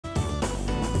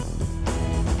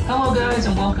Hello guys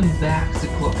and welcome back to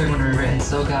Fragment Rewritten.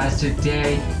 So guys,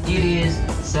 today it is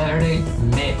Saturday,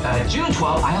 June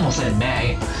 12th. I almost said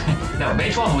May. No,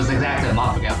 May 12th was exactly a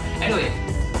month ago. Anyway,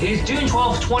 it is June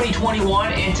 12th,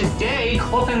 2021, and today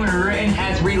Fragment Rewritten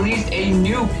has released a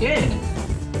new pin.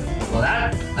 Well,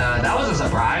 that was a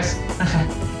surprise.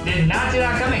 Did not see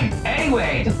that coming.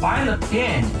 Anyway, to find the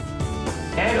pin,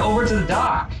 head over to the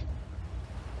dock.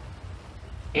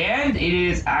 And it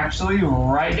is actually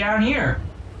right down here.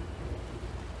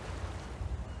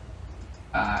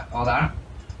 Hold on.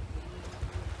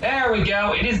 There we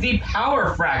go. It is the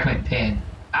Power Fragment pin.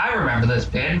 I remember this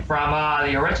pin from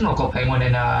the original Cool Penguin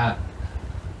in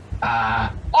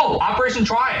Operation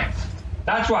Triumph.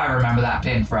 That's where I remember that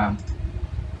pin from.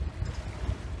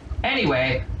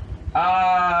 Anyway,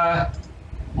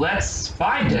 let's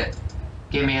find it.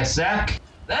 Give me a sec.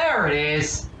 There it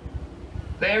is.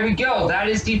 There we go. That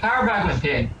is the Power Fragment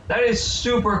pin. That is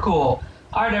super cool.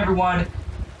 Alright everyone.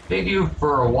 Thank you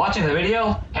for watching the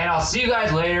video, and I'll see you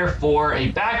guys later for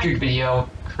a Backstreet video,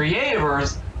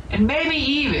 Creativers, and maybe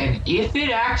even, if it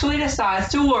actually decides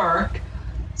to work,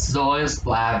 Zoya's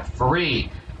Lab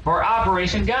Free for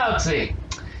Operation Galaxy.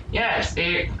 Yes,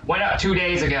 it went up 2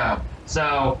 days ago.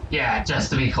 So, yeah, just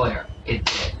to be clear, it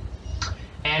did.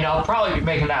 And I'll probably be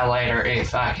making that later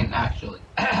if I can actually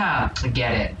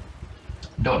get it.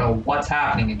 Don't know what's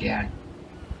happening again.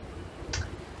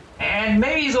 And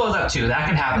maybe Zoya's up too. That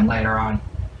can happen later on.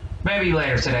 Maybe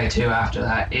later today too after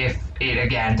that, if it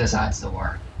again decides to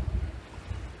work.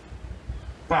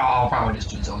 But I'll probably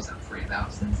just do Zoya's Up Free though,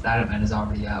 since that event is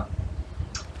already up.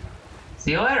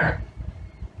 See you later.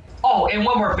 Oh, and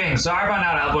one more thing. Sorry about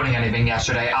not uploading anything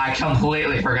yesterday. I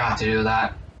completely forgot to do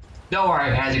that. Don't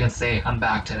worry, as you can see, I'm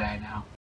back today now.